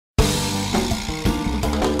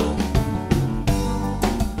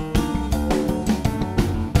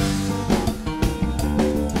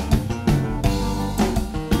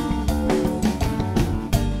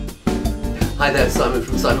Hi there, Simon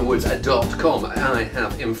from simonwoods.com. I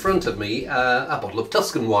have in front of me a bottle of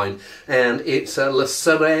Tuscan wine, and it's La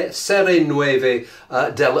Serre Nuove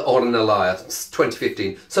dell'Ornellaia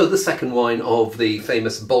 2015. So the second wine of the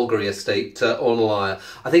famous Bolgheri estate, Ornellaia.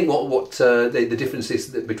 I think what the difference is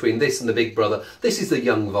between this and the big brother. This is the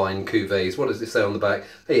young vine cuvées. What does it say on the back?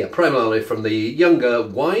 Yeah, primarily from the younger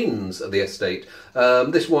wines of the estate.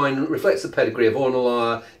 This wine reflects the pedigree of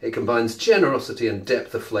Ornellaia. It combines generosity and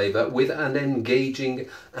depth of flavour with an engaging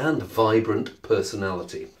and vibrant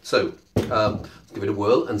personality. So, let's give it a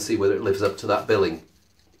whirl and see whether it lives up to that billing.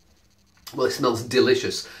 Well, it smells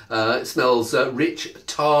delicious. It smells rich,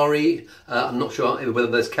 tarry. I'm not sure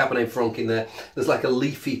whether there's Cabernet Franc in there. There's like a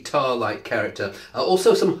leafy tar-like character.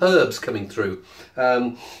 Also some herbs coming through.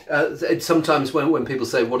 Sometimes when people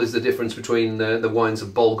say what is the difference between the wines of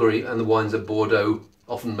Bolgheri and the wines of Bordeaux,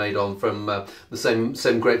 often made on from the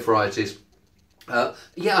same grape varieties,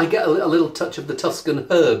 yeah, I get a little touch of the Tuscan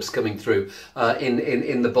herbs coming through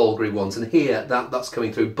in the Bolgheri ones, and here that's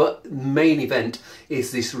coming through. But main event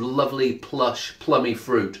is this lovely plush plummy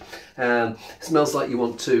fruit. It smells like you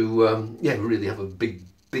want to yeah, really have a big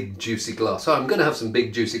juicy glass. So I'm going to have some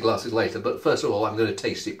big juicy glasses later, but first of all I'm going to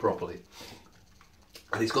taste it properly.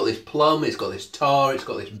 And it's got this plum, it's got this tar, it's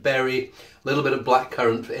got this berry, a little bit of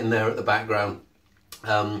blackcurrant in there at the background.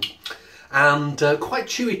 And quite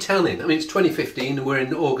chewy tannin. I mean, it's 2015 and we're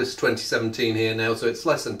in August 2017 here now, so it's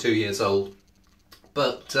less than 2 years old.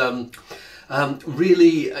 But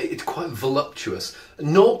really, it's quite voluptuous.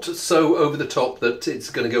 Not so over the top that it's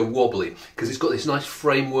going to go wobbly, because it's got this nice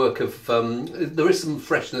framework of, there is some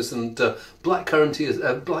freshness and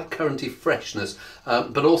blackcurranty freshness,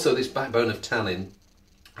 but also this backbone of tannin.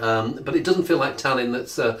 But it doesn't feel like tannin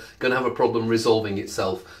that's going to have a problem resolving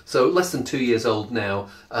itself. So less than 2 years old now.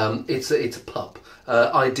 It's a pup.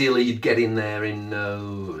 Ideally you'd get in there in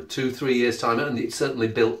 2-3 years time, and it's certainly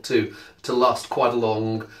built to last quite a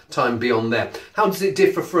long time beyond there. How does it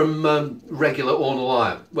differ from regular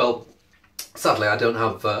Ornellaia? Well, sadly I don't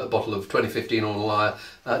have a bottle of 2015 Ornellaia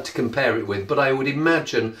to compare it with, but I would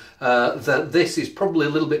imagine that this is probably a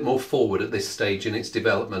little bit more forward at this stage in its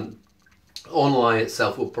development. Ornellaia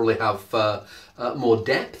itself will probably have more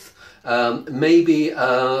depth, maybe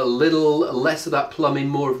a little less of that plumbing,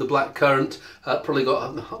 more of the blackcurrant, probably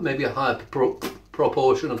got maybe a higher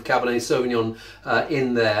proportion of Cabernet Sauvignon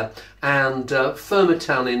in there, and firmer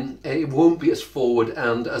tannin. It won't be as forward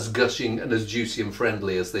and as gushing and as juicy and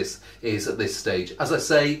friendly as this is at this stage. As I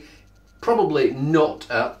say, probably not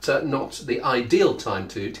the ideal time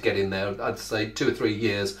to get in there. I'd say 2 or 3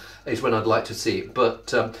 years is when I'd like to see it. But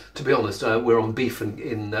to be honest, we're on beef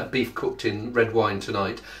beef cooked in red wine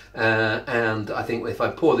tonight, and I think if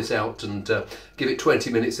I pour this out and give it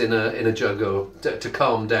 20 minutes in a jug or to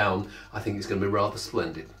calm down, I think it's going to be rather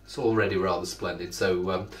splendid. It's already rather splendid.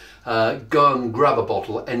 So go and grab a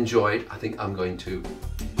bottle, enjoy it. I think I'm going to.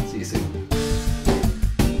 See you soon.